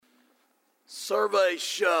Surveys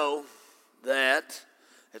show that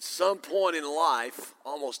at some point in life,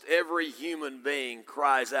 almost every human being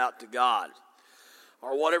cries out to God,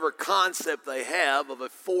 or whatever concept they have of a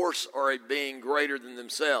force or a being greater than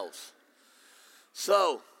themselves.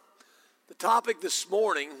 So, the topic this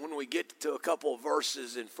morning, when we get to a couple of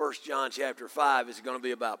verses in 1 John chapter 5, is going to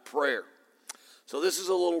be about prayer. So this is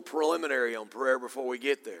a little preliminary on prayer before we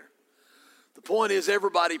get there. The point is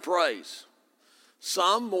everybody prays.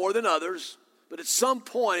 Some more than others, but at some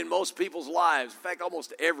point in most people's lives, in fact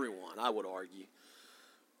almost everyone, I would argue,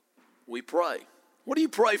 we pray. What do you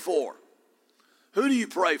pray for? Who do you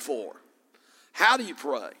pray for? How do you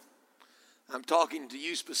pray? I'm talking to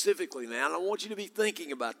you specifically now, and I want you to be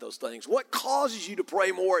thinking about those things. What causes you to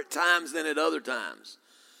pray more at times than at other times?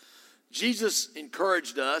 Jesus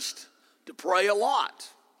encouraged us to pray a lot,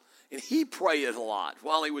 and he prayed a lot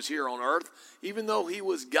while he was here on earth. Even though he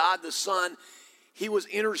was God the Son, he was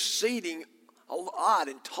interceding a lot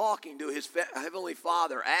and talking to his heavenly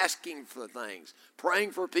Father, asking for things,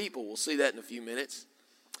 praying for people. We'll see that in a few minutes.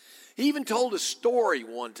 He even told a story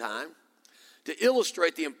one time to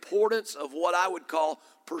illustrate the importance of what I would call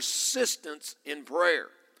persistence in prayer.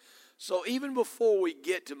 So even before we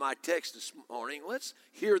get to my text this morning, let's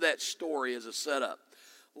hear that story as a setup.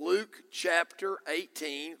 Luke chapter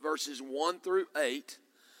 18, verses 1 through 8,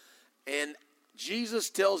 and Jesus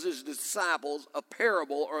tells his disciples a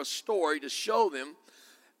parable or a story to show them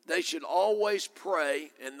they should always pray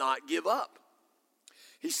and not give up.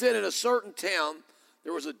 He said in a certain town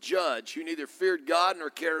there was a judge who neither feared God nor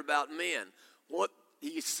cared about men. What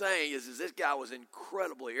he's saying is this guy was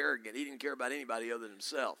incredibly arrogant. He didn't care about anybody other than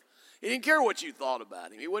himself. He didn't care what you thought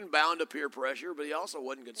about him. He wasn't bound to peer pressure, but he also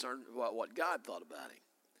wasn't concerned about what God thought about him.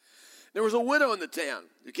 There was a widow in the town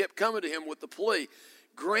who kept coming to him with the plea,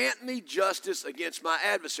 "Grant me justice against my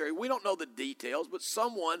adversary." We don't know the details, but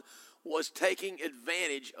someone was taking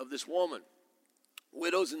advantage of this woman.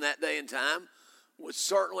 Widows in that day and time would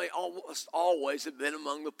certainly almost always have been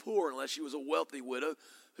among the poor, unless she was a wealthy widow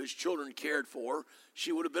whose children cared for her.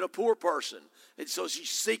 She would have been a poor person. And so she's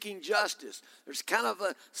seeking justice. There's kind of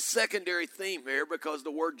a secondary theme here because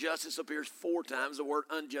the word justice appears 4 times. The word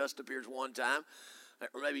unjust appears 1 time,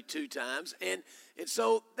 or maybe 2 times. And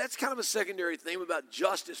so that's kind of a secondary theme about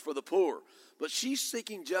justice for the poor. But she's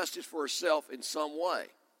seeking justice for herself in some way.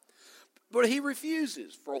 But he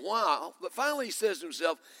refuses for a while. But finally he says to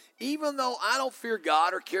himself, even though I don't fear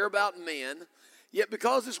God or care about men, yet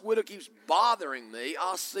because this widow keeps bothering me,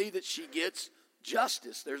 I'll see that she gets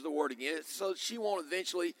justice. There's the word again. So she won't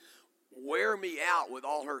eventually wear me out with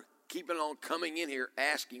all her keeping on coming in here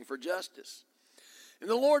asking for justice. And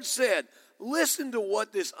the Lord said, listen to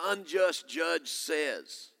what this unjust judge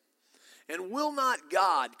says. And will not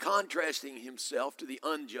God, contrasting himself to the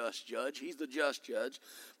unjust judge, he's the just judge,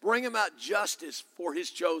 bring about justice for his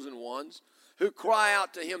chosen ones who cry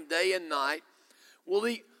out to him day and night? Will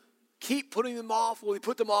he keep putting them off? Will he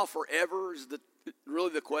put them off forever is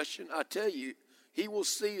really the question. I tell you, he will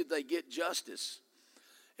see that they get justice.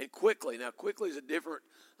 And quickly. Now, quickly is a different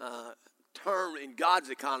term in God's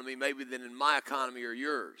economy maybe than in my economy or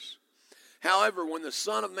yours. However, when the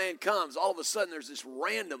Son of Man comes, all of a sudden there's this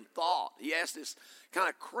random thought. He asks this kind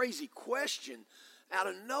of crazy question out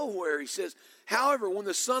of nowhere. He says, however, when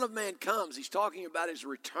the Son of Man comes, he's talking about his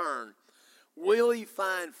return, will he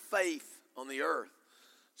find faith on the earth?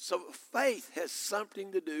 So faith has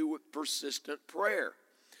something to do with persistent prayer.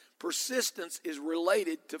 Persistence is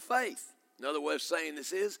related to faith. Another way of saying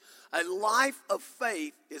this is, a life of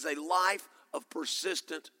faith is a life of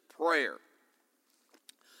persistent prayer.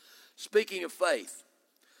 Speaking of faith,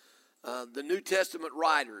 the New Testament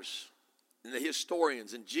writers and the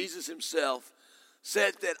historians and Jesus himself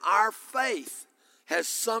said that our faith has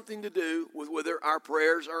something to do with whether our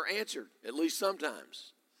prayers are answered, at least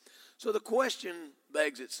sometimes. So the question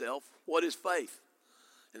begs itself, what is faith?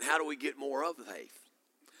 And how do we get more of faith?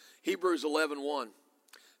 Hebrews 11:1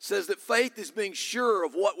 says that faith is being sure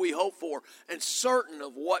of what we hope for and certain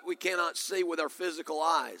of what we cannot see with our physical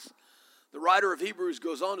eyes. The writer of Hebrews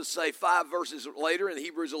goes on to say 5 verses later in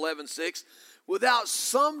Hebrews 11:6, without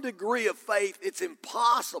some degree of faith, it's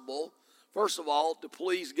impossible, first of all, to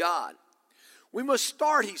please God. We must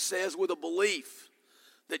start, he says, with a belief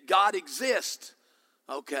that God exists.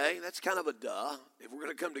 Okay, that's kind of a duh. If we're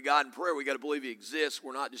going to come to God in prayer, we got to believe he exists.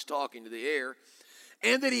 We're not just talking to the air.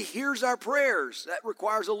 And that he hears our prayers. That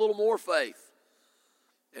requires a little more faith.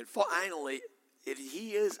 And finally,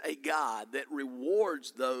 he is a God that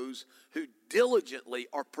rewards those who diligently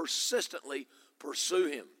or persistently pursue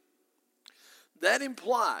him. That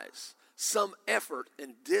implies some effort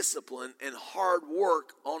and discipline and hard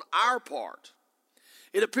work on our part.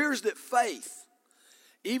 It appears that faith,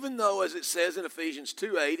 even though, as it says in Ephesians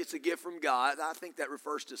 2:8, it's a gift from God, I think that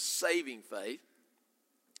refers to saving faith,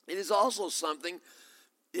 it is also something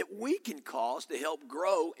that we can cause to help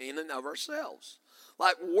grow in and of ourselves.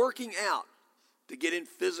 Like working out to get in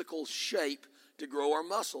physical shape to grow our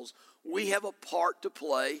muscles. We have a part to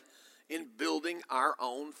play in building our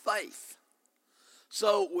own faith.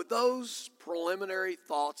 So with those preliminary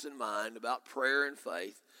thoughts in mind about prayer and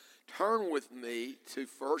faith, turn with me to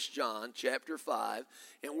 1 John chapter 5,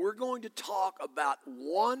 and we're going to talk about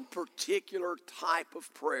one particular type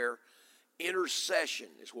of prayer. Intercession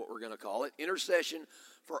is what we're going to call it. Intercession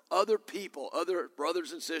for other people, other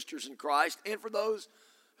brothers and sisters in Christ, and for those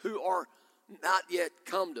who are not yet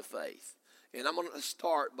come to faith. And I'm going to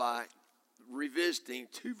start by revisiting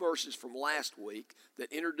two verses from last week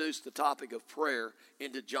that introduced the topic of prayer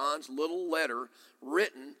into John's little letter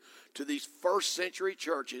written to these first century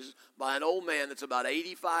churches by an old man that's about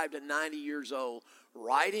 85 to 90 years old,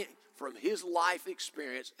 writing from his life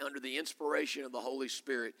experience under the inspiration of the Holy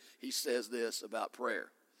Spirit. He says this about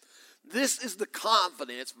prayer. This is the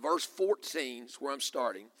confidence, verse 14 is where I'm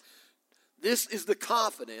starting. This is the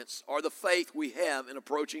confidence or the faith we have in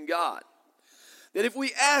approaching God. That if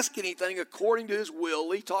we ask anything according to his will,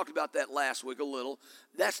 Lee talked about that last week a little,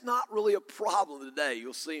 that's not really a problem today.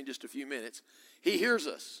 You'll see in just a few minutes. He hears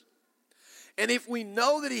us. And if we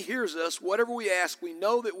know that he hears us, whatever we ask, we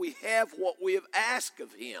know that we have what we have asked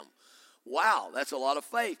of him. Wow, that's a lot of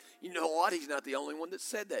faith. You know what? He's not the only one that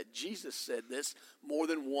said that. Jesus said this more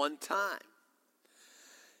than one time.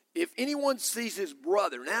 If anyone sees his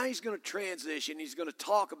brother, now he's going to transition. He's going to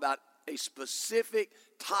talk about a specific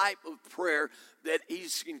type of prayer that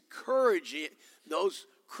he's encouraging those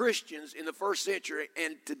Christians in the first century,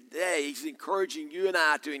 and today he's encouraging you and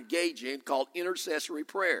I to engage in, called intercessory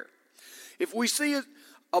prayer. If we see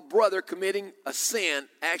a brother committing a sin,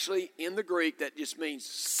 actually in the Greek that just means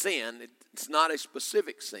sin, it's not a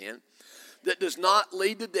specific sin, that does not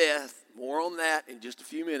lead to death, more on that in just a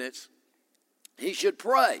few minutes, he should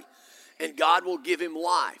pray, and God will give him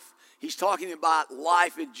life. He's talking about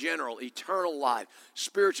life in general, eternal life,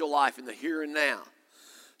 spiritual life in the here and now.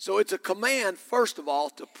 So it's a command, first of all,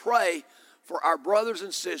 to pray for our brothers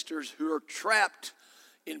and sisters who are trapped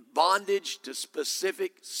in bondage to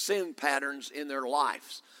specific sin patterns in their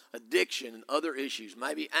lives, addiction and other issues,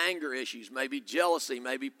 maybe anger issues, maybe jealousy,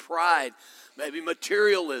 maybe pride, maybe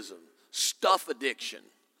materialism, stuff addiction.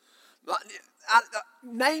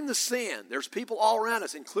 Name the sin. There's people all around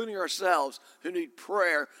us, including ourselves, who need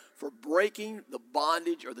prayer for breaking the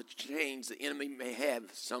bondage or the chains the enemy may have in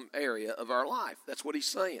some area of our life. That's what he's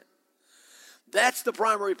saying. That's the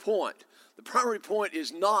primary point. The primary point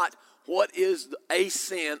is not what is a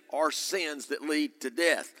sin or sins that lead to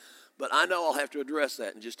death. But I know I'll have to address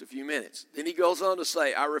that in just a few minutes. Then he goes on to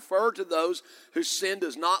say, I refer to those whose sin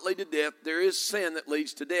does not lead to death. There is sin that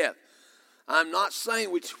leads to death. I'm not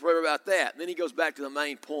saying we should pray about that. And then he goes back to the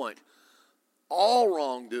main point. All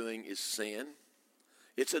wrongdoing is sin.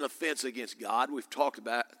 It's an offense against God. We've talked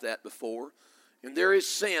about that before. And there is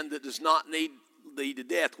sin that does not lead to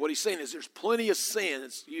death. What he's saying is there's plenty of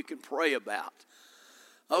sins you can pray about.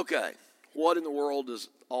 Okay, what in the world does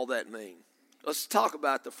all that mean? Let's talk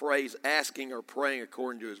about the phrase asking or praying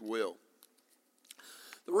according to his will.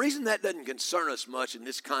 The reason that doesn't concern us much in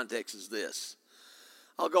this context is this.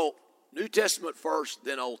 I'll go New Testament first,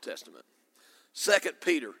 then Old Testament. 2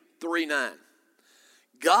 Peter 3:9.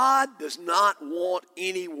 God does not want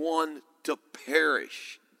anyone to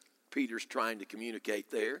perish, Peter's trying to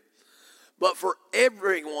communicate there, but for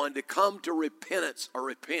everyone to come to repentance or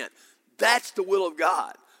repent. That's the will of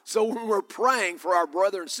God. So when we're praying for our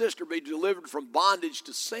brother and sister to be delivered from bondage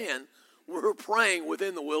to sin, we're praying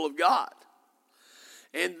within the will of God.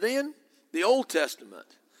 And then the Old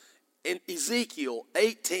Testament. In Ezekiel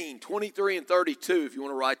 18, 23 and 32, if you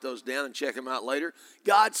want to write those down and check them out later,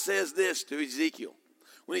 God says this to Ezekiel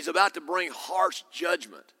when he's about to bring harsh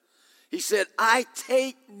judgment. He said, I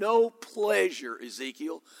take no pleasure,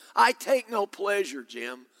 Ezekiel. I take no pleasure,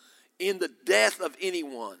 Jim, in the death of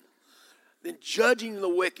anyone, than judging the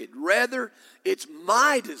wicked. Rather, it's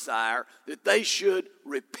my desire that they should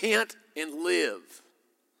repent and live.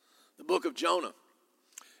 The book of Jonah.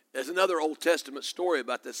 There's another Old Testament story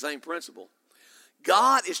about the same principle.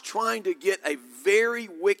 God is trying to get a very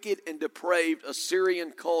wicked and depraved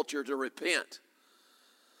Assyrian culture to repent.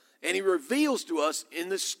 And he reveals to us in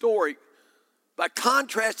this story, by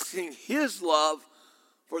contrasting his love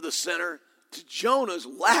for the sinner to Jonah's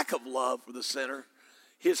lack of love for the sinner,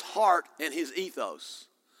 his heart and his ethos.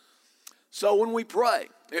 So when we pray,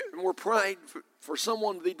 we're praying for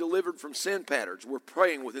someone to be delivered from sin patterns. We're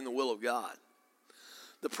praying within the will of God.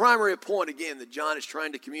 The primary point, again, that John is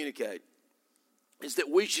trying to communicate is that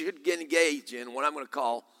we should get engaged in what I'm going to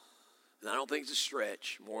call, and I don't think it's a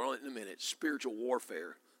stretch, more on it in a minute, spiritual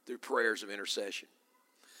warfare through prayers of intercession.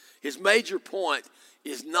 His major point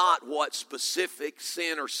is not what specific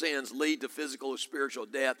sin or sins lead to physical or spiritual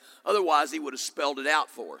death. Otherwise, he would have spelled it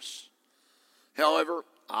out for us. However,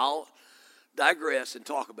 I'll digress and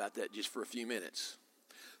talk about that just for a few minutes.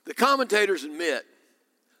 The commentators admit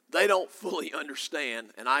they don't fully understand,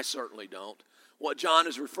 and I certainly don't, what John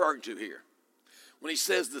is referring to here when he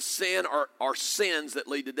says the sin are sins that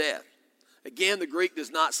lead to death. Again, the Greek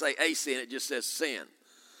does not say a sin, it just says sin.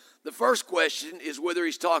 The first question is whether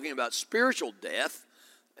he's talking about spiritual death,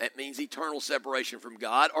 that means eternal separation from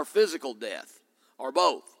God, or physical death, or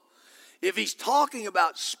both. If he's talking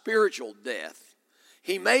about spiritual death,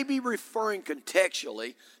 he may be referring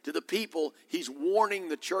contextually to the people he's warning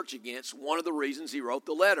the church against, one of the reasons he wrote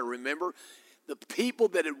the letter. Remember, the people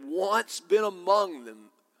that had once been among them,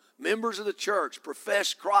 members of the church,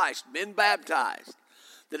 professed Christ, been baptized,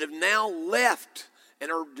 that have now left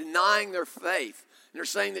and are denying their faith. And they're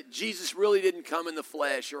saying that Jesus really didn't come in the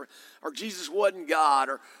flesh, or Jesus wasn't God,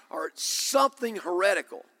 or something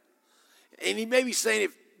heretical. And he may be saying,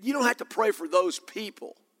 if you don't have to pray for those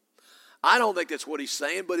people. I don't think that's what he's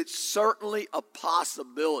saying, but it's certainly a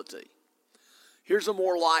possibility. Here's a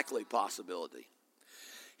more likely possibility.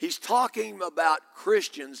 He's talking about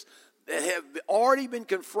Christians that have already been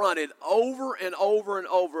confronted over and over and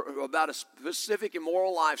over about a specific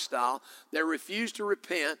immoral lifestyle. They refuse to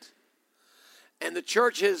repent. And the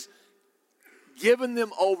church has given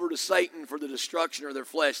them over to Satan for the destruction of their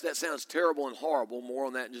flesh. That sounds terrible and horrible. More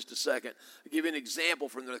on that in just a second. I'll give you an example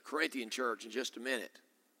from the Corinthian church in just a minute.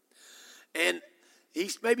 And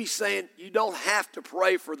he's maybe saying you don't have to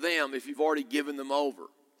pray for them if you've already given them over.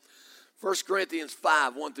 1 Corinthians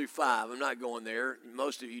 5, 1 through 5. I'm not going there.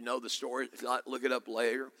 Most of you know the story. If you like, look it up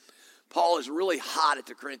later. Paul is really hot at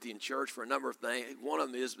the Corinthian church for a number of things. One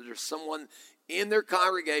of them is that there's someone in their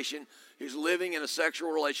congregation who's living in a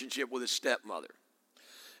sexual relationship with his stepmother.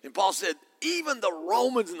 And Paul said, even the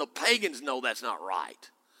Romans and the pagans know that's not right.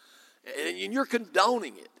 And you're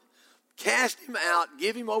condoning it. Cast him out,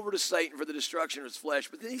 give him over to Satan for the destruction of his flesh.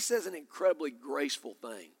 But then he says an incredibly graceful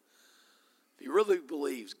thing. He really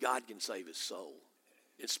believes God can save his soul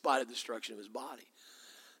in spite of the destruction of his body.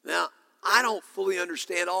 Now, I don't fully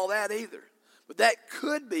understand all that either. But that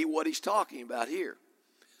could be what he's talking about here.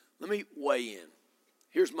 Let me weigh in.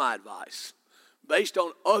 Here's my advice. Based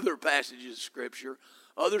on other passages of Scripture,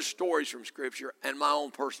 other stories from Scripture, and my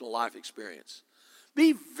own personal life experience.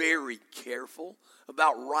 Be very careful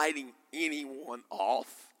about writing anyone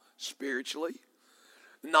off spiritually,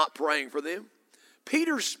 not praying for them.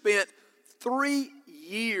 Peter spent 3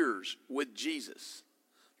 years with Jesus.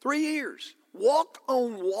 3 years. Walked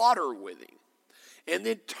on water with him. And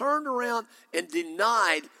then turned around and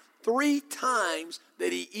denied 3 times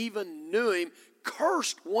that he even knew him.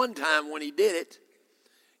 Cursed one time when he did it.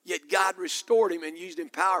 Yet God restored him and used him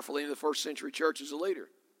powerfully in the first century church as a leader.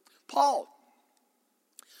 Paul.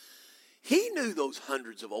 He knew those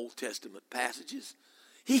hundreds of Old Testament passages.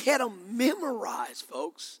 He had them memorized,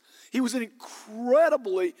 folks. He was an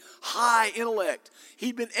incredibly high intellect.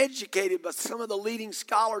 He'd been educated by some of the leading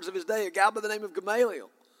scholars of his day, a guy by the name of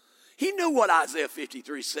Gamaliel. He knew what Isaiah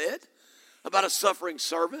 53 said about a suffering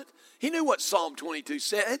servant. He knew what Psalm 22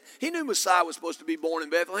 said. He knew Messiah was supposed to be born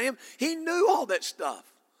in Bethlehem. He knew all that stuff.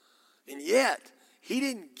 And yet, he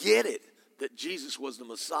didn't get it that Jesus was the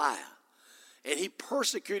Messiah. And he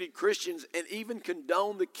persecuted Christians and even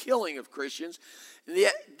condoned the killing of Christians. And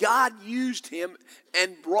yet God used him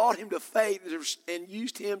and brought him to faith and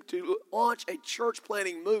used him to launch a church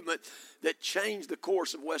planting movement that changed the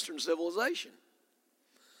course of Western civilization.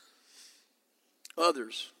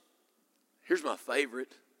 Others. Here's my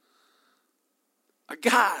favorite. A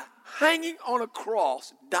guy hanging on a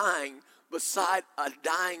cross, dying beside a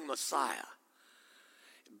dying Messiah.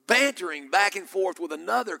 Bantering back and forth with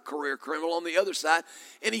another career criminal on the other side.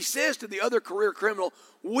 And he says to the other career criminal,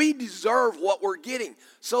 we deserve what we're getting.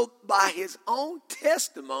 So by his own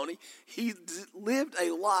testimony, he lived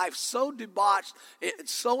a life so debauched and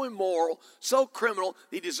so immoral, so criminal,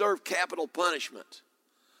 he deserved capital punishment.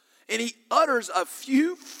 And he utters a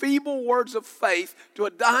few feeble words of faith to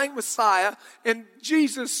a dying Messiah. And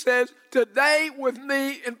Jesus says, today with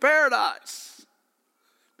me in paradise.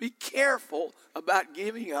 Be careful about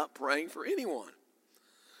giving up praying for anyone.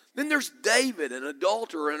 Then there's David, an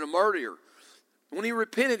adulterer and a murderer. When he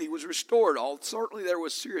repented, he was restored. Certainly there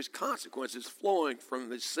was serious consequences flowing from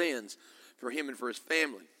his sins for him and for his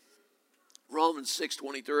family. Romans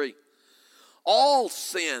 6:23. All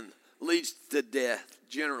sin leads to death,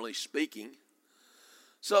 generally speaking.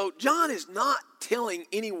 So John is not telling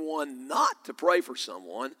anyone not to pray for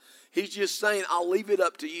someone. He's just saying, I'll leave it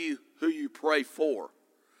up to you who you pray for.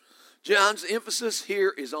 John's emphasis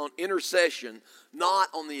here is on intercession, not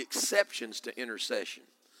on the exceptions to intercession.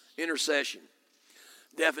 Intercession.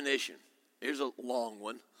 Definition. Here's a long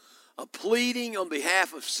one. A pleading on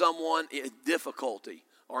behalf of someone in difficulty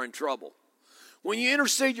or in trouble. When you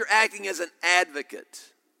intercede, you're acting as an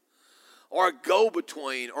advocate or a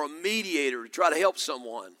go-between or a mediator to try to help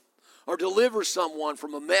someone or deliver someone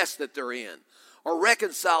from a mess that they're in or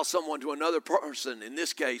reconcile someone to another person, in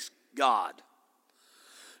this case, God.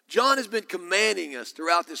 John has been commanding us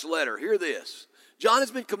throughout this letter. Hear this. John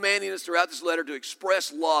has been commanding us throughout this letter to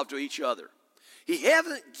express love to each other. He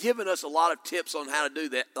hasn't given us a lot of tips on how to do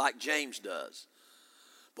that like James does.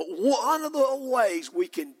 But one of the ways we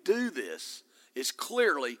can do this is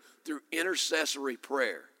clearly through intercessory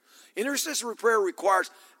prayer. Intercessory prayer requires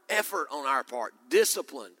effort on our part,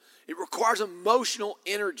 discipline. It requires emotional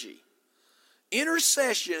energy.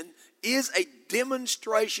 Intercession is a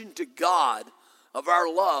demonstration to God of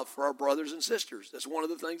our love for our brothers and sisters. That's one of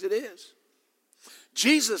the things it is.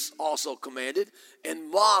 Jesus also commanded and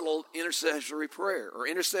modeled intercessory prayer, or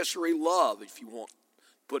intercessory love, if you want to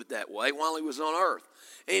put it that way, while he was on earth.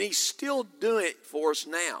 And he's still doing it for us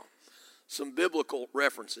now. Some biblical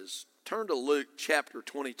references. Turn to Luke chapter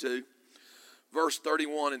 22, verse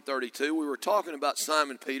 31 and 32. We were talking about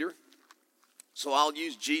Simon Peter. So I'll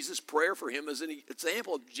use Jesus' prayer for him as an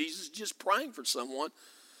example of Jesus just praying for someone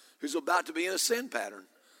who's about to be in a sin pattern.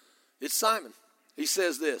 It's Simon. He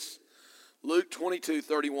says this, Luke 22,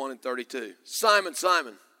 31 and 32. Simon,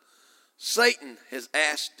 Simon, Satan has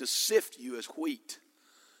asked to sift you as wheat.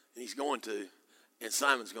 And he's going to, and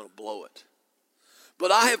Simon's going to blow it.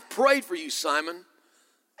 But I have prayed for you, Simon,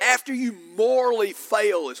 after you morally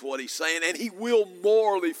fail, is what he's saying, and he will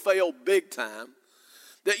morally fail big time,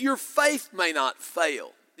 that your faith may not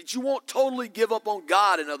fail, that you won't totally give up on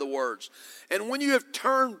God, in other words. And when you have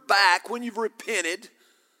turned back, when you've repented,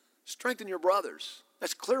 strengthen your brothers.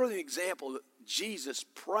 That's clearly an example of Jesus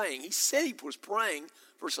praying. He said he was praying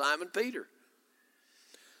for Simon Peter.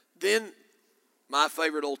 Then, my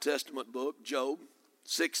favorite Old Testament book, Job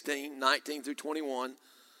 16, 19 through 21,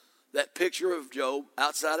 that picture of Job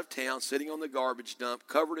outside of town, sitting on the garbage dump,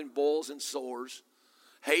 covered in boils and sores,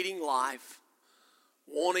 hating life,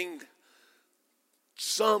 wanting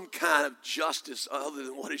some kind of justice other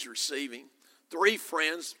than what he's receiving. 3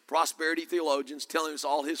 friends, prosperity theologians, telling him it's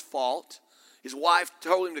all his fault. His wife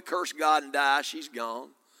told him to curse God and die. She's gone.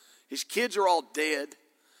 His kids are all dead.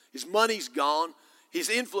 His money's gone. His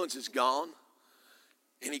influence is gone.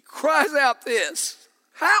 And he cries out this.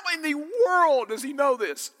 How in the world does he know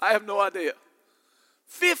this? I have no idea.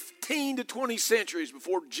 15 to 20 centuries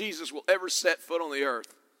before Jesus will ever set foot on the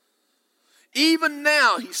earth. Even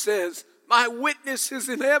now, he says, my witness is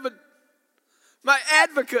in heaven. My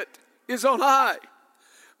advocate is on high.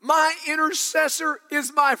 My intercessor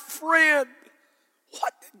is my friend.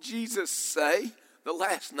 What did Jesus say the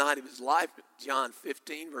last night of his life? John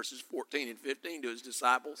 15, verses 14 and 15 to his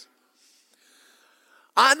disciples.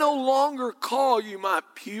 I no longer call you my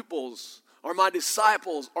pupils or my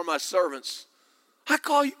disciples or my servants. I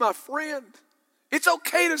call you my friend. It's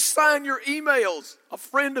okay to sign your emails, a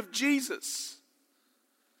friend of Jesus.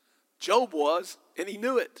 Job was, and he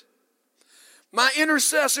knew it. My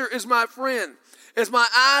intercessor is my friend. As my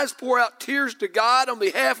eyes pour out tears to God on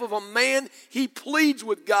behalf of a man, he pleads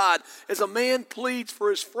with God as a man pleads for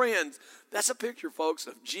his friends. That's a picture, folks,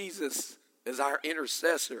 of Jesus as our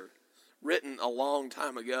intercessor, written a long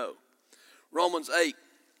time ago. Romans 8,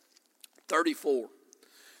 34.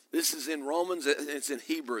 This is in Romans, it's in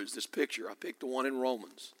Hebrews, this picture. I picked the one in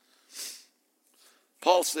Romans.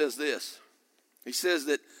 Paul says this. He says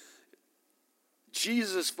that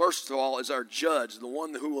Jesus, first of all, is our judge, the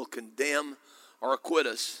one who will condemn or acquit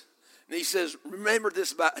us. And he says, remember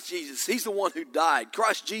this about Jesus. He's the one who died.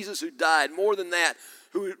 Christ Jesus who died. More than that,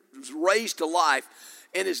 who was raised to life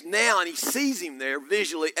and is now, and he sees him there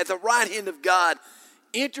visually, at the right hand of God,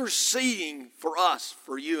 interceding for us,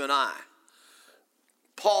 for you and I.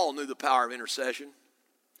 Paul knew the power of intercession.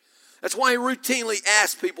 That's why he routinely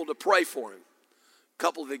asked people to pray for him. A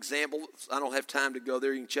couple of examples. I don't have time to go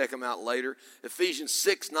there. You can check them out later. Ephesians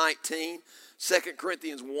 6:19, 2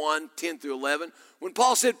 Corinthians 1:10 through 11. When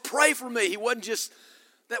Paul said, pray for me,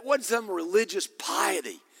 that wasn't some religious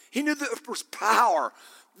piety. He knew that there was power,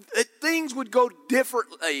 that things would go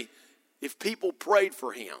differently if people prayed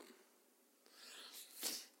for him.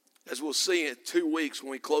 As we'll see in 2 weeks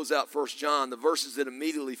when we close out 1 John, the verses that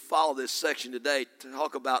immediately follow this section today to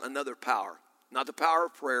talk about another power, Not the power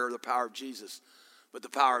of prayer or the power of Jesus, but the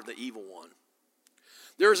power of the evil one.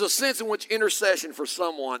 There is a sense in which intercession for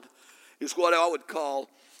someone is what I would call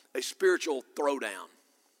a spiritual throwdown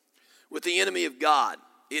with the enemy of God.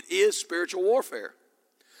 It is spiritual warfare.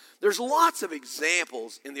 There's lots of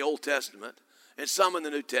examples in the Old Testament and some in the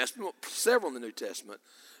New Testament, several in the New Testament,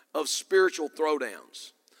 of spiritual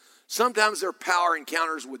throwdowns. Sometimes they're power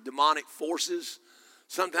encounters with demonic forces.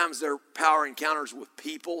 Sometimes they're power encounters with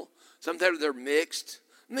people. Sometimes they're mixed.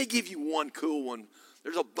 Let me give you one cool one.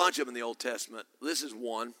 There's a bunch of them in the Old Testament. This is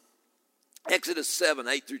one. Exodus 7,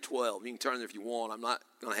 8 through 12. You can turn there if you want. I'm not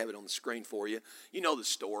going to have it on the screen for you. You know the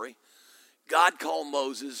story. God called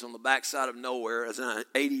Moses on the backside of nowhere as an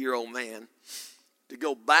 80-year-old man to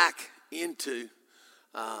go back into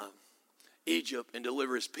Egypt and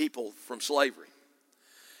deliver his people from slavery.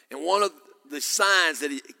 And one of the signs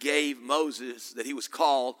that he gave Moses that he was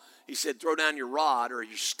called, he said, throw down your rod or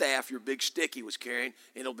your staff, your big stick he was carrying,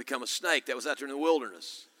 and it'll become a snake. That was out there in the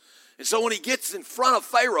wilderness. And so when he gets in front of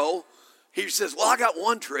Pharaoh, he says, well, I got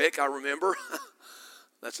one trick, I remember.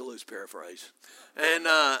 That's a loose paraphrase.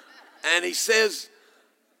 And he says,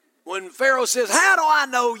 when Pharaoh says, how do I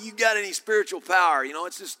know you got any spiritual power? You know,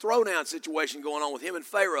 it's this throwdown situation going on with him and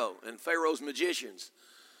Pharaoh's magicians.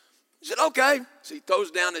 He said, okay. So he throws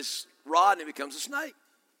down his rod and it becomes a snake.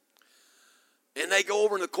 And they go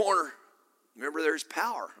over in the corner. Remember, there's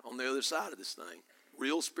power on the other side of this thing.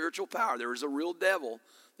 Real spiritual power. There is a real devil.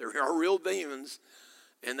 There are real demons.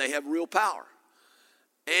 And they have real power.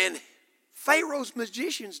 And Pharaoh's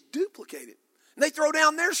magicians duplicate it. And they throw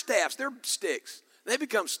down their staffs, their sticks. They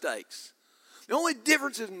become snakes. The only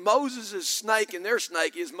difference in Moses' snake and their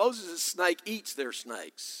snake is Moses' snake eats their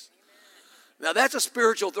snakes. Now that's a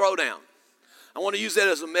spiritual throwdown. I want to use that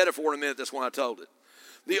as a metaphor in a minute. That's why I told it.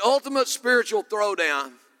 The ultimate spiritual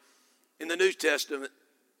throwdown in the New Testament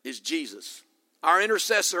is Jesus, our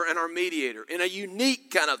intercessor and our mediator, in a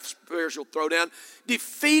unique kind of spiritual throwdown,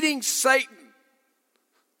 defeating Satan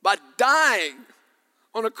by dying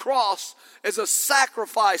on a cross as a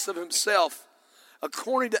sacrifice of himself,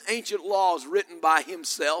 according to ancient laws written by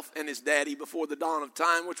himself and his daddy before the dawn of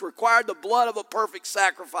time, which required the blood of a perfect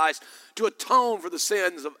sacrifice to atone for the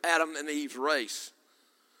sins of Adam and Eve's race.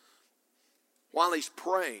 While he's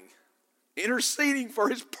praying, interceding for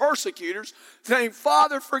his persecutors, saying,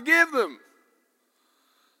 Father, forgive them.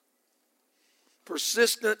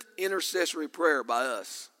 Persistent intercessory prayer by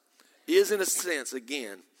us is, in a sense,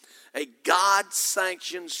 again, a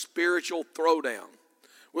God-sanctioned spiritual throwdown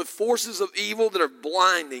with forces of evil that are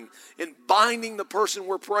blinding and binding the person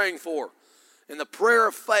we're praying for. And the prayer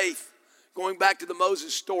of faith, going back to the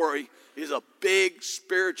Moses story, is a big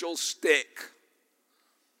spiritual stick.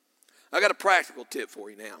 I got a practical tip for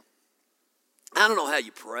you now. I don't know how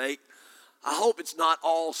you pray. I hope it's not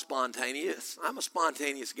all spontaneous. I'm a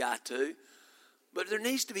spontaneous guy too. But there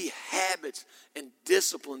needs to be habits and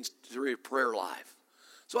disciplines to your prayer life.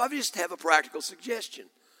 So I just have a practical suggestion.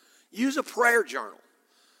 Use a prayer journal.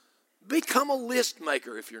 Become a list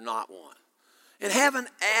maker if you're not one. And have an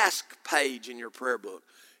ask page in your prayer book.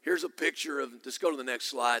 Here's a picture of, just go to the next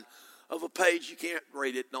slide, of a page. You can't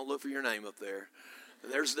read it. Don't look for your name up there.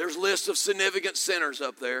 There's lists of significant sinners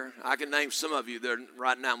up there. I can name some of you that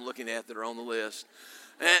right now I'm looking at that are on the list.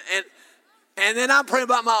 And then I'm praying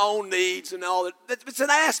about my own needs and all that. It's an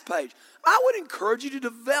ask page. I would encourage you to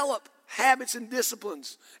develop habits and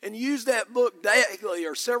disciplines and use that book daily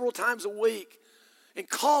or several times a week and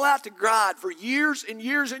call out to God for years and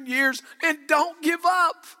years and years, and don't give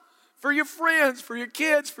up for your friends, for your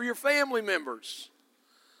kids, for your family members.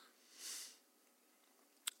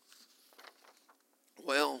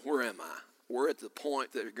 Well, where am I? We're at the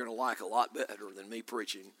point that you're going to like a lot better than me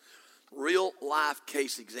preaching. Real life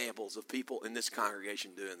case examples of people in this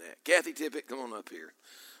congregation doing that. Kathy Tippett, come on up here,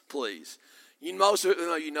 please. Most of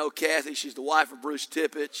you know Kathy. She's the wife of Bruce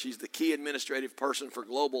Tippett. She's the key administrative person for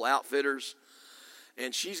Global Outfitters.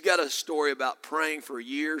 And she's got a story about praying for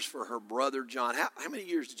years for her brother, John. How many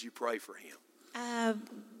years did you pray for him?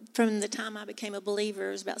 From the time I became a believer,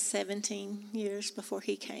 it was about 17 years before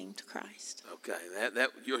he came to Christ. Okay, that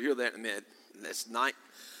you'll hear that in a minute. That's I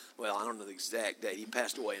don't know the exact date. He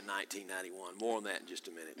passed away in 1991. More on that in just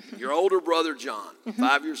a minute. Your older brother, John,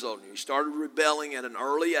 5 years older, he started rebelling at an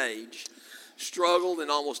early age, struggled in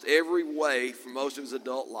almost every way for most of his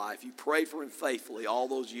adult life. You prayed for him faithfully all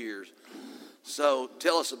those years. So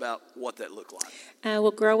tell us about what that looked like.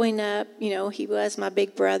 Well, growing up, he was my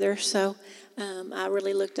big brother, so I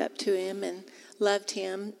really looked up to him and loved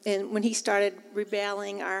him. And when he started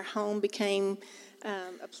rebelling, our home became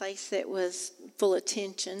a place that was full of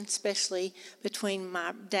tension, especially between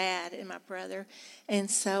my dad and my brother. And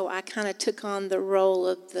so I kind of took on the role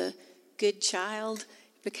of the good child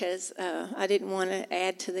because I didn't want to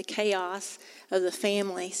add to the chaos of the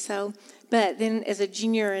family. So, but then as a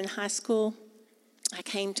junior in high school, I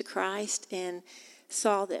came to Christ and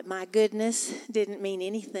saw that my goodness didn't mean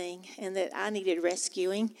anything and that I needed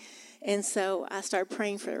rescuing. And so I started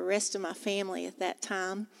praying for the rest of my family at that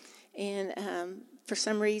time. And for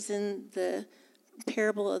some reason, the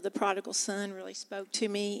parable of the prodigal son really spoke to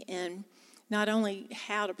me, and not only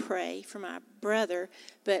how to pray for my brother,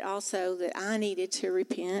 but also that I needed to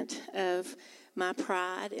repent of my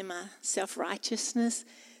pride and my self-righteousness.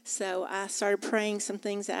 So I started praying some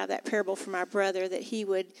things out of that parable for my brother, that he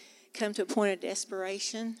would come to a point of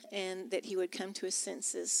desperation and that he would come to his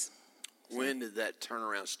senses. When did that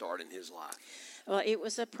turnaround start in his life? Well, it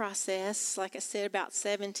was a process, like I said, about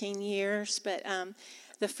 17 years. But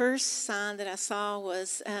the first sign that I saw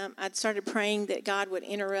was I'd started praying that God would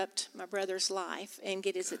interrupt my brother's life and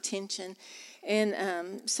get his attention.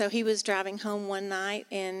 And so he was driving home one night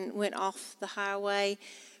and went off the highway,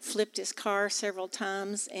 flipped his car several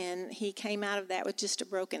times, and he came out of that with just a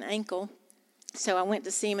broken ankle. So I went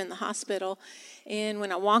to see him in the hospital, and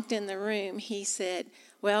when I walked in the room, he said,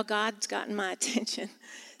 "Well, God's gotten my attention."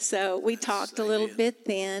 So we talked a little bit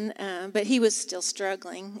then, but he was still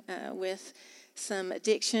struggling with some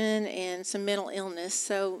addiction and some mental illness.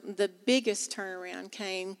 So the biggest turnaround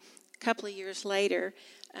came a couple of years later.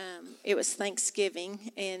 It was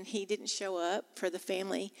Thanksgiving, and he didn't show up for the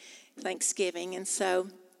family Thanksgiving, and so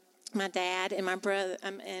my dad and my brother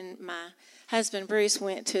and my husband Bruce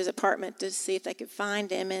went to his apartment to see if they could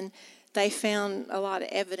find him, and they found a lot of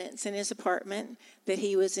evidence in his apartment that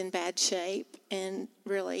he was in bad shape and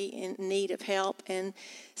really in need of help. And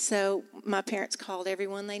so my parents called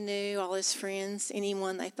everyone they knew, all his friends,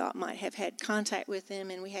 anyone they thought might have had contact with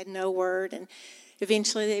him, and we had no word. And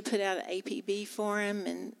eventually they put out an APB for him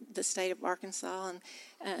in the state of Arkansas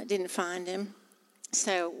and didn't find him.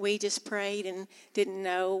 So we just prayed and didn't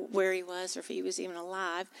know where he was or if he was even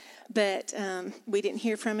alive. But we didn't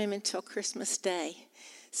hear from him until Christmas Day.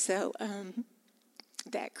 So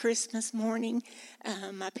that Christmas morning,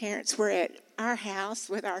 my parents were at our house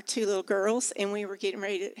with our two little girls, and we were getting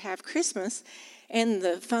ready to have Christmas. And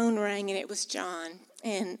the phone rang, and it was John.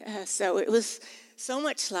 And so it was so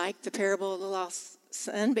much like the parable of the lost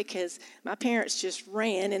son, because my parents just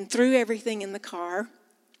ran and threw everything in the car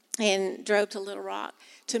and drove to Little Rock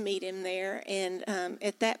to meet him there. And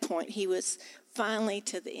at that point, he was finally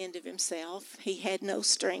to the end of himself. He had no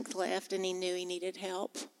strength left, and he knew he needed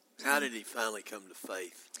help. How did he finally come to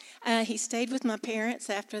faith? He stayed with my parents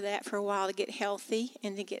after that for a while to get healthy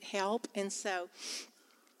and to get help. And so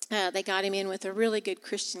they got him in with a really good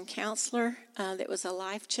Christian counselor that was a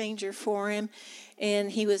life changer for him.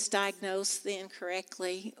 And he was diagnosed then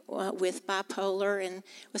correctly with bipolar and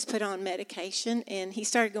was put on medication. And he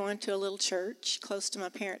started going to a little church close to my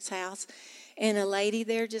parents' house. And a lady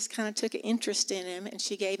there just kind of took an interest in him, and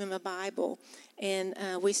she gave him a Bible. And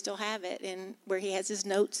we still have it, and where he has his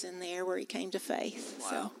notes in there where he came to faith. Wow,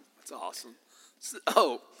 so. That's awesome.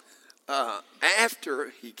 So,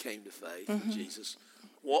 after he came to faith in Jesus,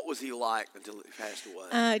 what was he like until he passed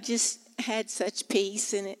away? Just had such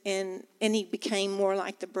peace, and he became more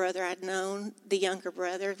like the brother I'd known, the younger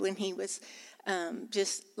brother, when he was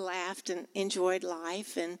just laughed and enjoyed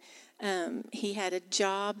life. And he had a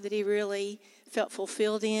job that he really felt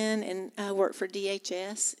fulfilled in, and worked for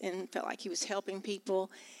DHS and felt like he was helping people.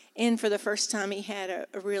 And for the first time, he had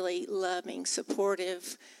a really loving,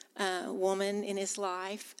 supportive woman in his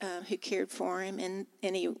life who cared for him,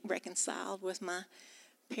 and he reconciled with my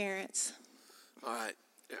parents. All right.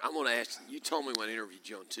 I'm going to ask you. You told me when I interviewed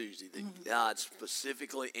you on Tuesday that God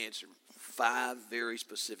specifically answered 5 very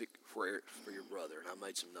specific prayers for your brother, and I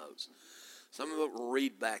made some notes. So I'm going to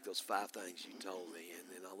read back those 5 things you told me, and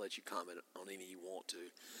then I'll let you comment on any you want to.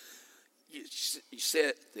 You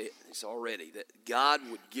said that it's already that God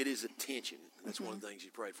would get his attention. That's one of the things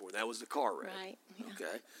you prayed for. That was the car wreck. Right. Yeah.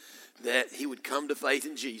 Okay. That he would come to faith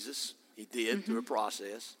in Jesus. He did through a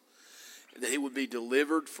process. That he would be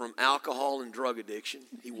delivered from alcohol and drug addiction.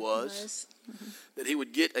 He was. That he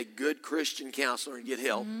would get a good Christian counselor and get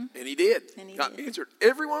help. And he did. And God answered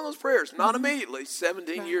every one of those prayers. Not immediately.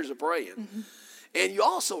 17 Right. years of praying. And you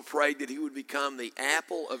also prayed that he would become the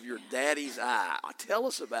apple of your daddy's eye. Tell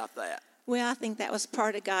us about that. Well, I think that was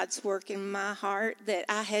part of God's work in my heart, that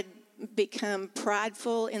I had become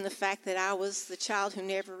prideful in the fact that I was the child who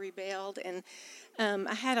never rebelled. And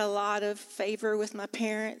I had a lot of favor with my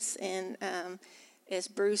parents, and as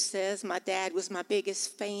Bruce says, my dad was my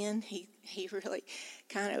biggest fan. He really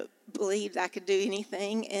kind of believed I could do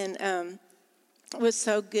anything, and was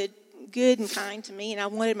so good and kind to me, and I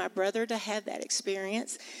wanted my brother to have that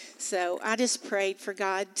experience. So I just prayed for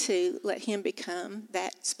God to let him become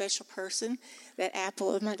that special person, that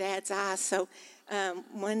apple of my dad's eye. So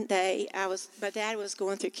one day my dad was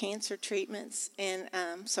going through cancer treatments, and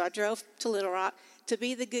so I drove to Little Rock to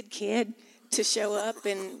be the good kid, to show up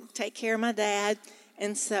and take care of my dad.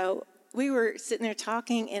 And so we were sitting there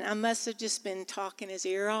talking, and I must have just been talking his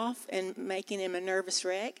ear off and making him a nervous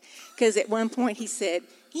wreck, because at one point he said,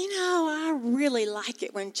 I really like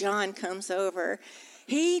it when John comes over.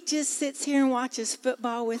 He just sits here and watches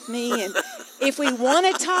football with me, and if we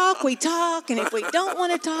want to talk, we talk, and if we don't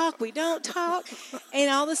want to talk, we don't talk. And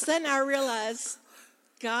all of a sudden I realized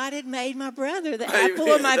God had made my brother the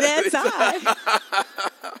apple of my dad's eye.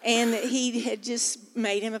 And he had just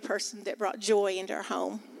made him a person that brought joy into our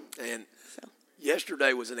home. And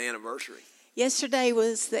yesterday was an anniversary. Yesterday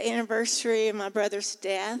was the anniversary of my brother's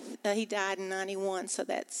death. He died in 91, so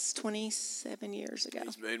that's 27 years ago.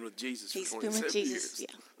 He's been with Jesus for 27 years. He's been with Jesus, years.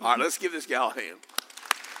 Yeah. All right, let's give this guy a hand.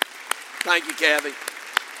 Thank you, Kathy.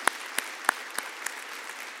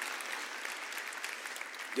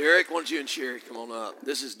 Derek, why don't you and Sherry come on up?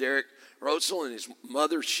 This is Derek Rotzel and his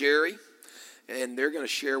mother, Sherry, and they're going to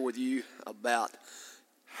share with you about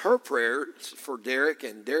her prayer for Derek,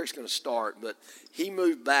 and Derek's going to start, but he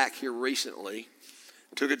moved back here recently,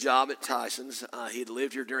 took a job at Tyson's. He had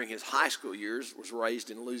lived here during his high school years, was raised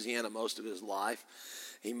in Louisiana most of his life.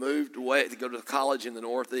 He moved away to go to college in the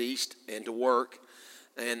Northeast and to work,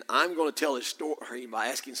 and I'm going to tell his story by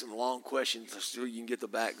asking some long questions so you can get the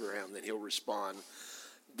background, then he'll respond.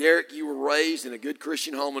 Derek, you were raised in a good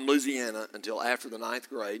Christian home in Louisiana until after the 9th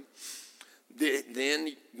grade. Then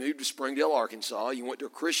you moved to Springdale, Arkansas. You went to a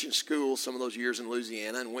Christian school some of those years in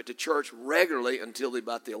Louisiana and went to church regularly until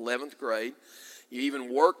about the 11th grade. You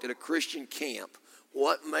even worked at a Christian camp.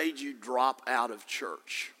 What made you drop out of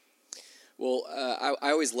church? Well,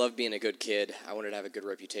 I always loved being a good kid. I wanted to have a good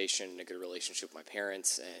reputation and a good relationship with my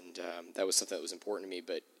parents, and that was something that was important to me,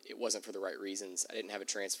 but it wasn't for the right reasons. I didn't have a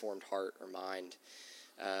transformed heart or mind.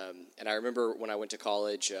 And I remember when I went to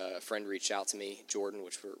college, a friend reached out to me, Jordan,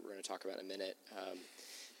 which we're going to talk about in a minute.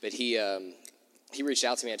 But he reached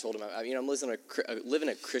out to me. I told him, I'm living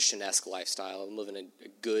a Christian-esque lifestyle. I'm living a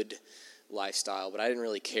good lifestyle, but I didn't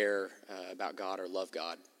really care about God or love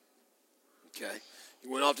God. Okay.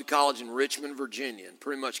 You went off to college in Richmond, Virginia, and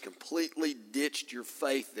pretty much completely ditched your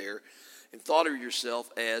faith there and thought of yourself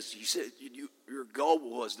as, you said, your goal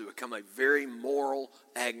was to become a very moral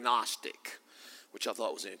agnostic, which I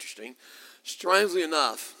thought was interesting. Strangely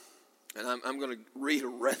enough, and I'm going to read a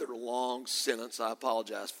rather long sentence. I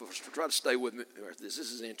apologize for try to stay with me. This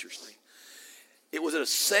is interesting. It was at a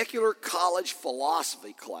secular college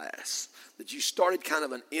philosophy class that you started kind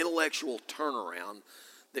of an intellectual turnaround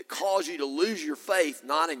that caused you to lose your faith,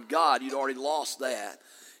 not in God. You'd already lost that.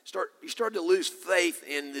 You started to lose faith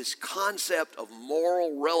in this concept of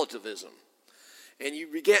moral relativism. And you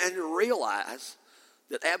began to realize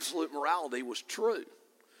that absolute morality was true,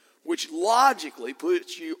 which logically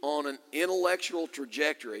puts you on an intellectual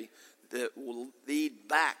trajectory that will lead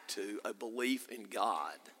back to a belief in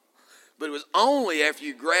God. But it was only after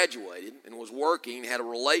you graduated and was working, had a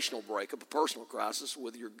relational breakup, a personal crisis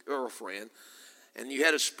with your girlfriend, and you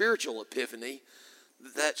had a spiritual epiphany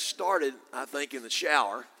that started, I think, in the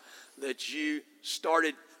shower, that you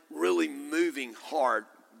started really moving hard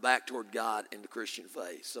back toward God and the Christian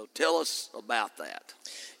faith. So tell us about that.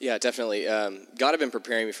 Yeah, definitely. God had been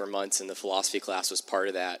preparing me for months, and the philosophy class was part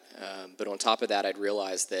of that. But on top of that, I'd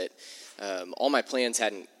realized that all my plans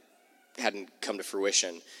hadn't come to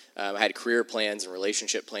fruition. I had career plans and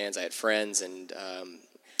relationship plans. I had friends, and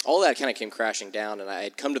all that kind of came crashing down. And I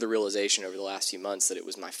had come to the realization over the last few months that it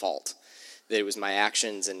was my fault, that it was my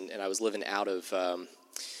actions, and I was living out of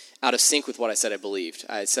sync with what I said I believed.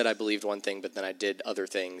 I said I believed one thing, but then I did other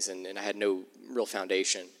things, and I had no real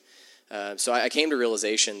foundation. So I came to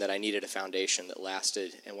realization that I needed a foundation that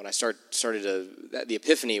lasted. And when I the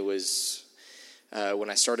epiphany was when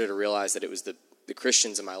I started to realize that it was the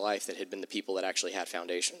Christians in my life that had been the people that actually had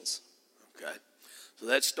foundations. Okay. So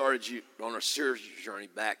that started you on a serious journey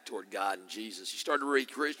back toward God and Jesus. You started to read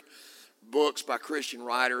books by Christian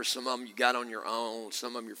writers. Some of them you got on your own.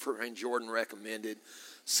 Some of them your friend Jordan recommended.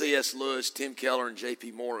 C.S. Lewis, Tim Keller, and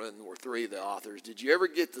J.P. Morgan were three of the authors. Did you ever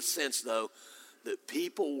get the sense, though, that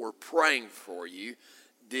people were praying for you?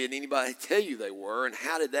 Did anybody tell you they were, and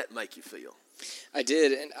how did that make you feel? I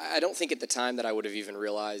did, and I don't think at the time that I would have even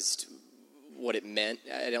realized what it meant.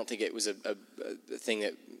 I don't think it was a thing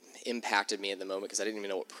that impacted me in the moment because I didn't even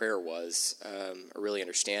know what prayer was or really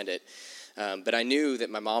understand it. But I knew that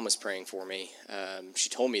my mom was praying for me. She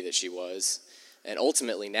told me that she was. And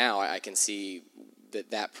ultimately now I can see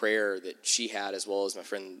that prayer that she had, as well as my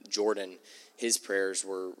friend Jordan, his prayers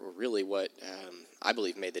were really what I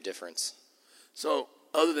believe made the difference. So,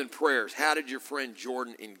 other than prayers, how did your friend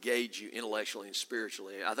Jordan engage you intellectually and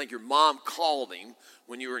spiritually? I think your mom called him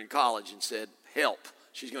when you were in college and said, help.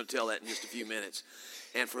 She's going to tell that in just a few minutes.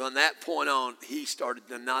 And from that point on, he started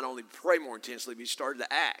to not only pray more intensely, but he started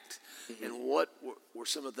to act. Mm-hmm. And what were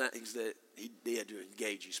some of the things that he did to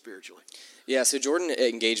engage you spiritually? Yeah, so Jordan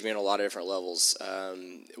engaged me on a lot of different levels.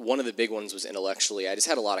 One of the big ones was intellectually. I just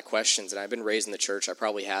had a lot of questions, and I've been raised in the church. I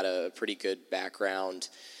probably had a pretty good background.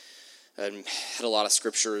 Had a lot of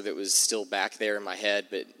scripture that was still back there in my head,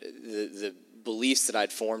 but the beliefs that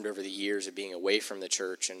I'd formed over the years of being away from the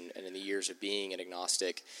church and in the years of being an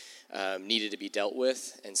agnostic needed to be dealt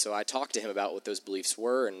with. And so I talked to him about what those beliefs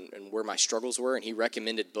were and where my struggles were, and he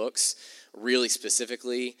recommended books really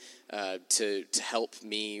specifically to help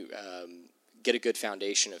me get a good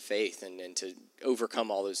foundation of faith and to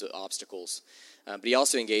overcome all those obstacles. But he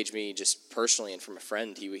also engaged me just personally and from a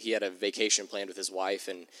friend. He had a vacation planned with his wife,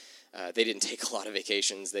 and they didn't take a lot of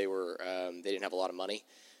vacations. They didn't have a lot of money.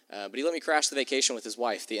 But he let me crash the vacation with his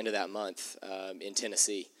wife at the end of that month in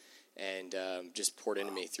Tennessee, and just poured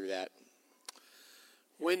into me through that.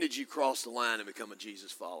 When did you cross the line and become a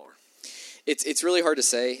Jesus follower? It's really hard to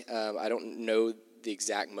say. I don't know the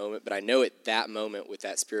exact moment, but I know at that moment with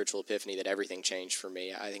that spiritual epiphany that everything changed for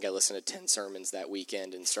me. I think I listened to 10 sermons that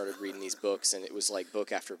weekend and started reading these books, and it was like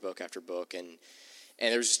book after book after book, and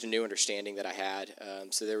there was just a new understanding that I had.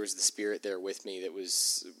 So there was the Spirit there with me that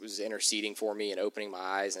was interceding for me and opening my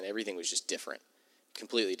eyes, and everything was just different,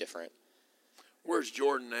 completely different. Where's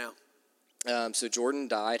Jordan now? So Jordan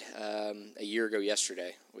died a year ago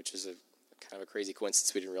yesterday, which is a kind of a crazy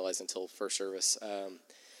coincidence we didn't realize until first service.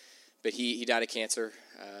 But he died of cancer.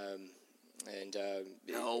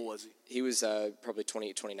 How old was he? He was probably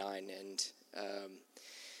 28, 29, and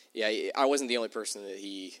I wasn't the only person that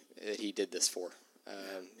he did this for.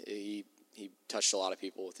 He touched a lot of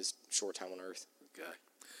people with his short time on earth. Okay.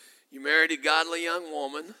 You married a godly young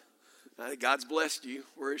woman. God's blessed you.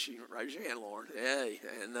 Where is she? Raise your hand, Lauren. Hey.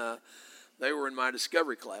 And they were in my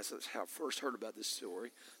discovery class. That's how I first heard about this story.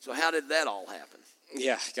 So how did that all happen?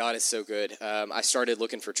 Yeah, God is so good. I started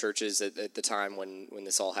looking for churches at the time when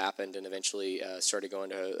this all happened, and eventually started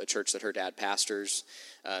going to a church that her dad pastors.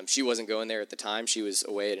 She wasn't going there at the time. She was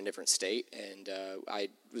away at a different state, and I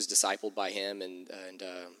was discipled by him, and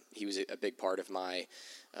he was a big part of my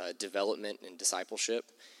development and discipleship,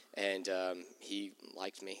 and he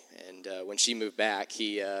liked me. And when she moved back,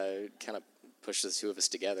 he kind of pushed the two of us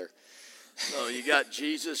together. So you got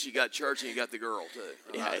Jesus, you got church, and you got the girl, too.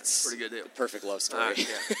 Yeah, it's pretty good deal. Perfect love story. Right,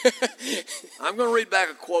 yeah. I'm going to read back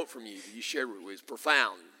a quote from you that you shared with me. It's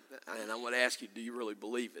profound, and I'm going to ask you, do you really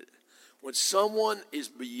believe it? When someone is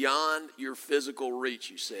beyond your physical reach,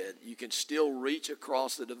 you said, you can still reach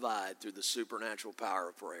across the divide through the supernatural power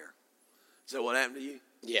of prayer. Is that what happened to you?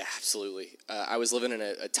 Yeah, absolutely. I was living in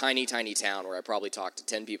a tiny, tiny town where I probably talked to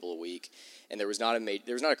 10 people a week, and there was not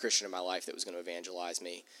a Christian in my life that was going to evangelize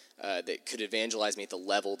me, that could evangelize me at the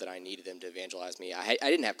level that I needed them to evangelize me. I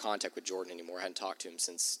didn't have contact with Jordan anymore. I hadn't talked to him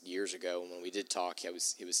since years ago, and when we did talk, it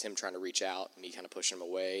was him trying to reach out, and me kind of pushing him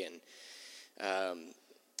away, and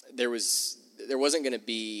there wasn't going to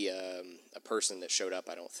be a person that showed up,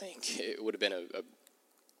 I don't think. It would have been a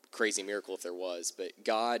crazy miracle if there was, but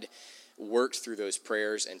God worked through those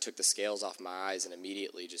prayers and took the scales off my eyes, and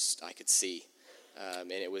immediately just I could see,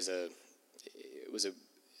 and it was an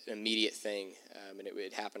immediate thing, and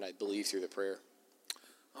it happened, I believe, through the prayer.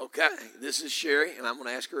 Okay, this is Sherry, and I'm going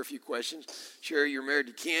to ask her a few questions. Sherry, you're married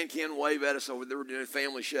to Ken. Ken wave at us over there. We're doing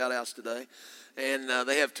family shout-outs today, and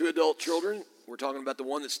they have 2 adult children. We're talking about the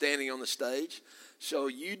one that's standing on the stage. So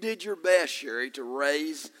you did your best, Sherry, to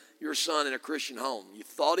raise your son in a Christian home. You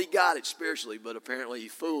thought he got it spiritually, but apparently he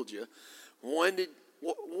fooled you. What'd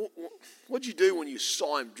you do when you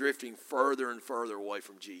saw him drifting further and further away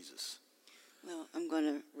from Jesus? Well, I'm going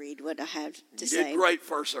to read what I have to say. You did great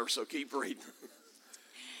first, sir, so keep reading.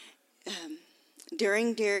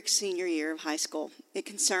 During Derek's senior year of high school, it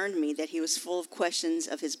concerned me that he was full of questions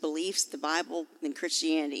of his beliefs, the Bible, and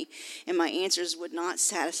Christianity, and my answers would not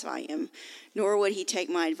satisfy him, nor would he take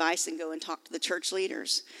my advice and go and talk to the church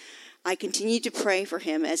leaders. I continued to pray for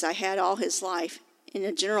him as I had all his life in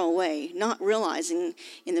a general way, not realizing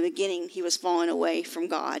in the beginning he was falling away from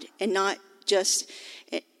God, and not just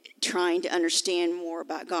trying to understand more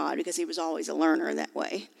about God, because he was always a learner that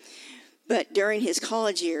way. But during his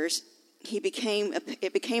college years,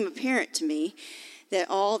 it became apparent to me that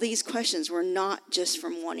all these questions were not just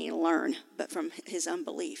from wanting to learn, but from his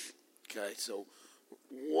unbelief. Okay, so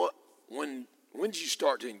when did you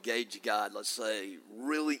start to engage God, let's say,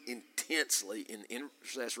 really intensely in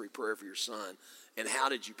intercessory prayer for your son, and how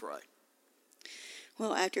did you pray?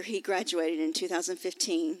 Well, after he graduated in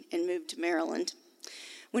 2015 and moved to Maryland,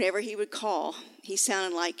 whenever he would call, he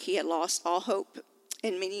sounded like he had lost all hope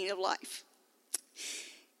and meaning of life.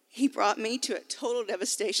 He brought me to a total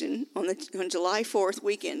devastation on July 4th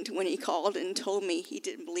weekend when he called and told me he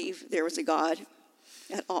didn't believe there was a God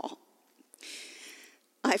at all.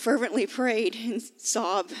 I fervently prayed and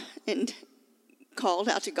sobbed and called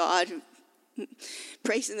out to God,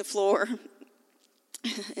 praising the floor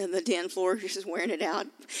and the den floor, just wearing it out,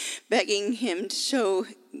 begging him to show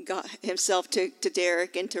God, himself to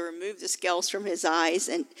Derek and to remove the scales from his eyes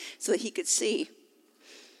and so that he could see.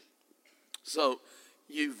 So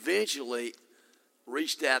you eventually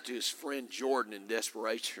reached out to his friend Jordan in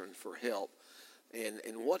desperation for help. And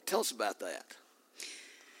what? Tell us about that.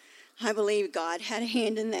 I believe God had a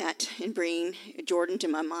hand in that, in bringing Jordan to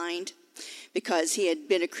my mind, because he had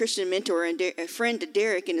been a Christian mentor and a friend to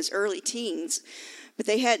Derek in his early teens, but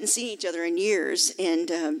they hadn't seen each other in years, and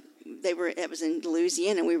that was in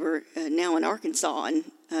Louisiana. We were now in Arkansas,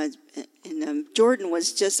 and Jordan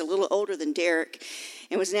was just a little older than Derek,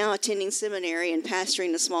 and was now attending seminary and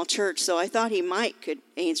pastoring a small church. So I thought he could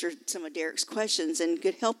answer some of Derek's questions and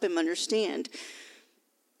could help him understand.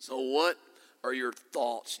 So what are your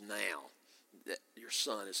thoughts now that your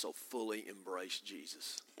son has so fully embraced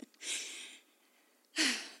Jesus?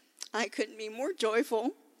 I couldn't be more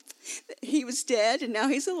joyful that he was dead and now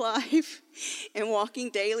he's alive and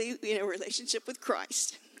walking daily in a relationship with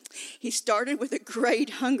Christ. He started with a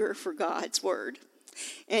great hunger for God's word,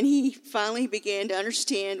 and he finally began to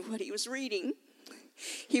understand what he was reading.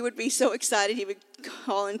 He would be so excited he would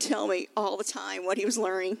call and tell me all the time what he was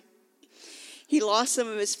learning. He lost some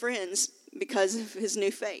of his friends because of his new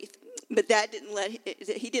faith, but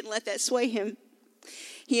he didn't let that sway him.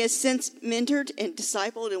 He has since mentored and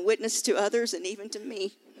discipled and witnessed to others and even to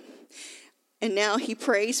me. And now he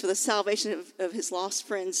prays for the salvation of his lost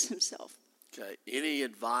friends himself. Okay. Any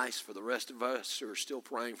advice for the rest of us who are still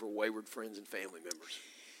praying for wayward friends and family members?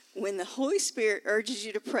 When the Holy Spirit urges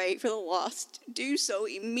you to pray for the lost, do so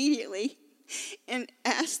immediately and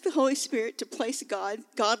ask the Holy Spirit to place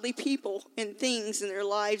godly people and things in their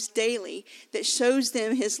lives daily that shows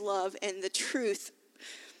them his love and the truth,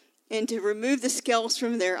 and to remove the scales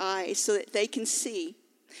from their eyes so that they can see.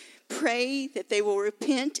 Pray that they will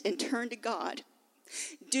repent and turn to God.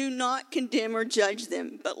 Do not condemn or judge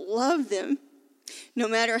them, but love them. No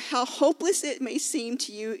matter how hopeless it may seem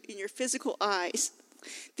to you in your physical eyes,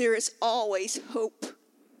 there is always hope.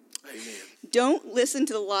 Amen. Don't listen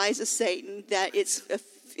to the lies of Satan that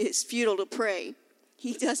it's futile to pray.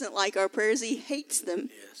 He doesn't like our prayers. He hates them.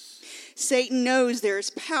 Yes. Satan knows there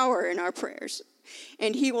is power in our prayers,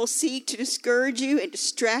 and he will seek to discourage you and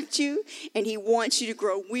distract you, and he wants you to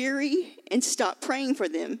grow weary and stop praying for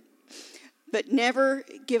them. But never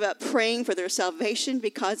give up praying for their salvation,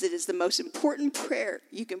 because it is the most important prayer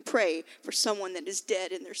you can pray for someone that is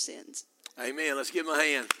dead in their sins. Amen. Let's give him a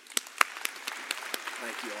hand.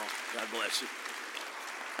 Thank you all. God bless you.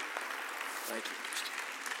 Thank you.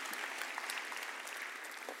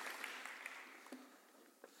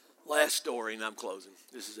 Last story, and I'm closing.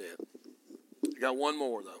 This is it. I got one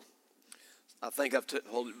more, though. I think I've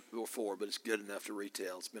told it before, but it's good enough to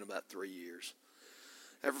retell. It's been about 3 years.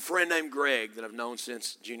 I have a friend named Greg that I've known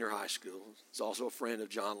since junior high school. He's also a friend of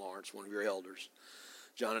John Lawrence, one of your elders.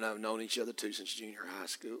 John and I have known each other, too, since junior high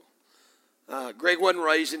school. Greg wasn't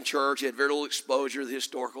raised in church. He had very little exposure to the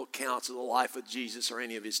historical accounts of the life of Jesus or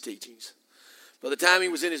any of his teachings. By the time he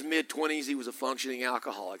was in his mid-20s, he was a functioning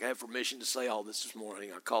alcoholic. I have permission to say all this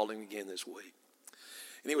morning. I called him again this week.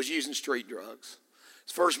 And he was using street drugs.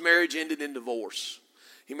 His first marriage ended in divorce.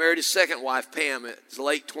 He married his second wife, Pam, in his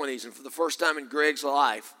late 20s. And for the first time in Greg's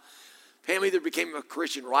life, Pam either became a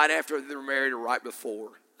Christian right after they were married or right before.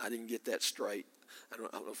 I didn't get that straight. I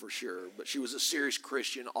don't know for sure, but she was a serious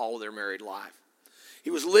Christian all their married life. He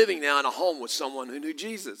was living now in a home with someone who knew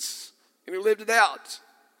Jesus, and who lived it out.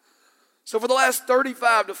 So for the last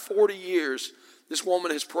 35 to 40 years, this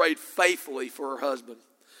woman has prayed faithfully for her husband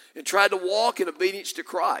and tried to walk in obedience to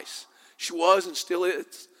Christ. She was and still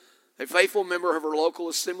is a faithful member of her local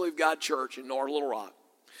Assembly of God church in North Little Rock.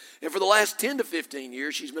 And for the last 10 to 15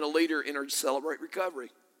 years, she's been a leader in her Celebrate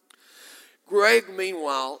Recovery. Greg,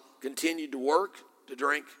 meanwhile, continued to work, to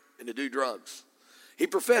drink, and to do drugs. He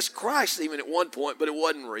professed Christ even at one point, but it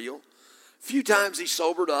wasn't real. A few times he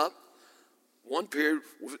sobered up. One period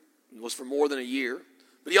It was for more than a year.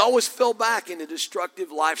 But he always fell back into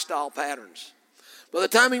destructive lifestyle patterns. By the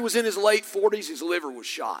time he was in his late 40s, his liver was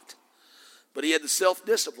shot. But he had the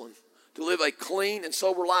self-discipline to live a clean and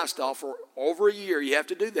sober lifestyle for over a year. You have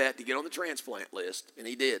to do that to get on the transplant list, and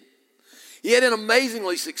he did. He had an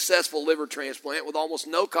amazingly successful liver transplant with almost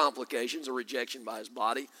no complications or rejection by his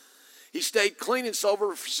body. He stayed clean and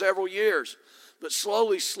sober for several years, but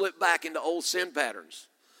slowly slipped back into old sin patterns.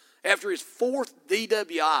 After his fourth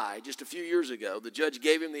DWI just a few years ago, the judge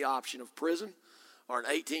gave him the option of prison or an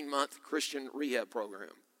 18-month Christian rehab program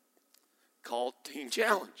called Teen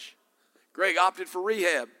Challenge. Greg opted for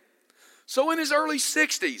rehab. So in his early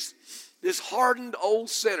 60s, this hardened old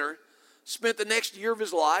sinner spent the next year of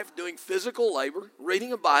his life doing physical labor,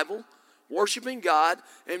 reading a Bible, worshiping God,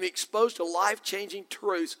 and being exposed to life-changing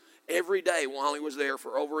truths every day while he was there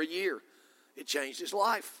for over a year. It changed his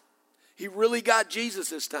life. He really got Jesus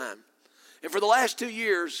this time. And for the last 2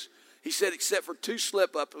 years, he said, except for 2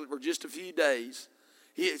 slip-ups for just a few days,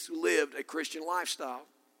 he has lived a Christian lifestyle.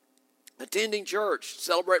 Attending church,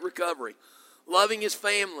 celebrate recovery, loving his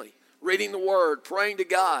family, reading the Word, praying to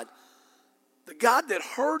God. The God that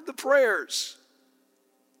heard the prayers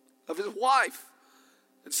of his wife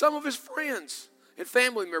and some of his friends and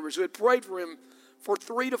family members who had prayed for him for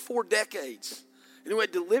 3 to 4 decades and who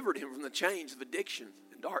had delivered him from the chains of addiction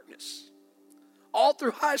and darkness. All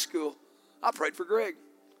through high school, I prayed for Greg.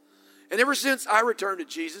 And ever since I returned to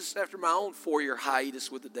Jesus after my own 4-year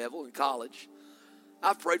hiatus with the devil in college,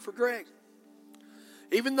 I've prayed for Greg.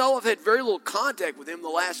 Even though I've had very little contact with him the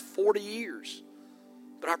last 40 years,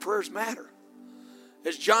 but our prayers matter.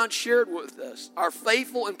 As John shared with us, our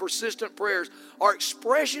faithful and persistent prayers are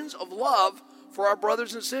expressions of love for our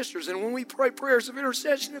brothers and sisters. And when we pray prayers of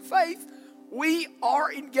intercession and faith, we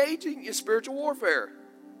are engaging in spiritual warfare.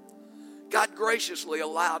 God graciously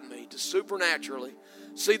allowed me to supernaturally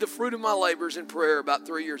see the fruit of my labors in prayer about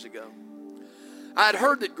 3 years ago. I had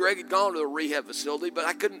heard that Greg had gone to the rehab facility, but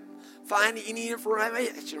I couldn't find any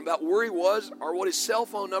information about where he was or what his cell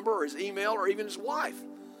phone number or his email or even his wife.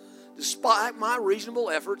 Despite my reasonable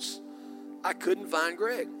efforts, I couldn't find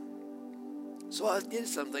Greg. So I did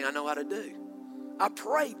something I know how to do. I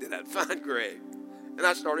prayed that I'd find Greg, and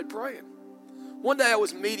I started praying. One day I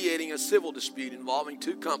was mediating a civil dispute involving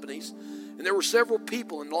 2 companies, and there were several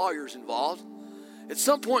people and lawyers involved. At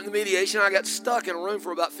some point in the mediation, I got stuck in a room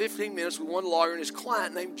for about 15 minutes with one lawyer and his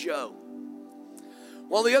client named Joe,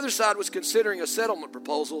 while the other side was considering a settlement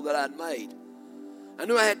proposal that I'd made. I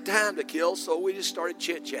knew I had time to kill, so we just started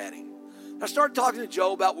chit-chatting. I started talking to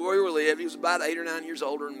Joe about where he lived. He was about 8 or 9 years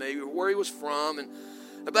older than me, where he was from, and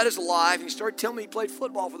about his life. And he started telling me he played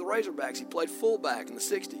football for the Razorbacks. He played fullback in the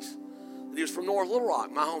 60s. That he was from North Little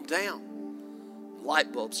Rock, my hometown.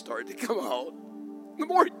 Light bulbs started to come on. The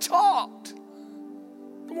more he talked,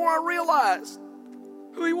 the more I realized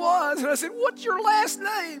who he was. And I said, "What's your last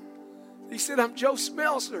name?" He said, "I'm Joe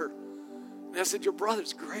Smelser." And I said, "Your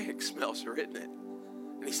brother's Greg Smelser, isn't it?"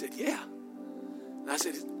 And he said, "Yeah." And I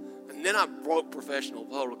said, and then I broke professional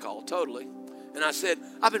protocol totally. And I said,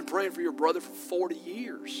 "I've been praying for your brother for 40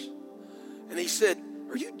 years. And he said,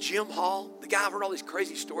 "Are you Jim Hall? The guy I've heard all these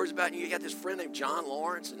crazy stories about? And you got this friend named John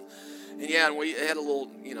Lawrence." And yeah, and we had a little,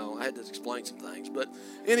 I had to explain some things. But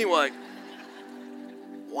anyway,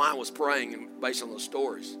 why I was praying based on those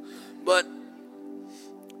stories. But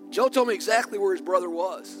Joe told me exactly where his brother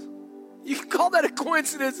was. You can call that a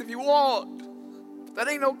coincidence if you want. But that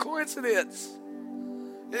ain't no coincidence.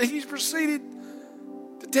 And he's proceeded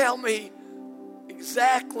to tell me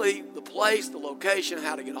exactly the place, the location,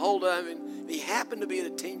 how to get a hold of him. And he happened to be at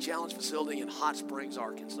a Teen Challenge facility in Hot Springs,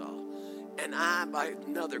 Arkansas. And I, by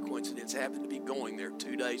another coincidence, happened to be going there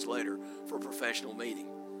 2 days later for a professional meeting.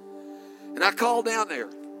 And I called down there,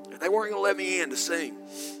 and they weren't going to let me in to sing.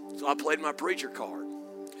 So I played my preacher card.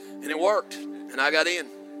 And it worked, and I got in.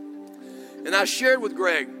 And I shared with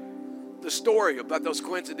Greg the story about those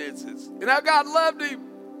coincidences. And how God loved him.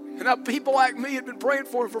 And how people like me had been praying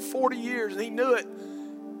for him for 40 years, and he knew it.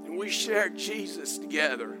 And we shared Jesus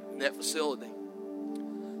together in that facility.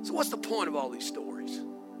 So what's the point of all these stories?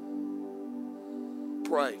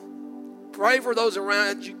 Pray. Pray for those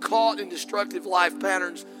around you caught in destructive life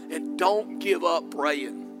patterns, and don't give up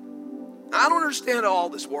praying. I don't understand how all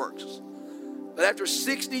this works. But after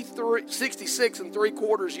 66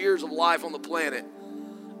 3/4 years of life on the planet,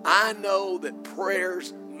 I know that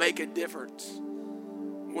prayers make a difference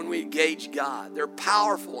when we engage God. They're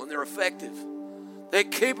powerful and they're effective. They're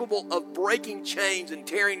capable of breaking chains and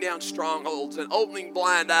tearing down strongholds and opening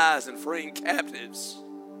blind eyes and freeing captives.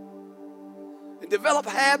 And develop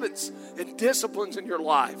habits and disciplines in your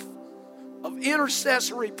life of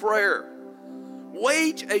intercessory prayer,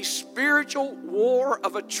 wage a spiritual war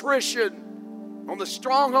of attrition on the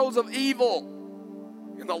strongholds of evil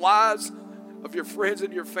in the lives of your friends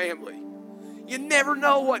and your family. You never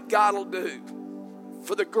know what God will do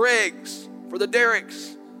for the Gregs, for the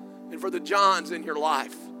Derricks, and for the Johns in your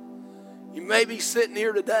life. You may be sitting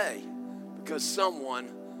here today because someone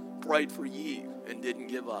prayed for you and didn't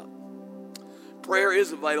give up. Prayer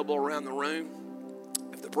is available around the room.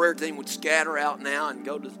 If the prayer team would scatter out now and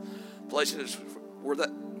go to places where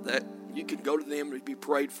that you can go to them to be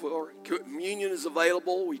prayed for. Communion is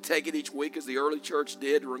available. We take it each week as the early church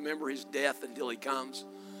did to remember his death until he comes.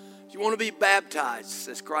 If you want to be baptized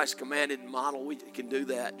as Christ commanded and modeled, we can do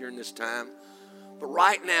that during this time. But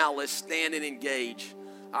right now, let's stand and engage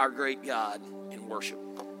our great God in worship.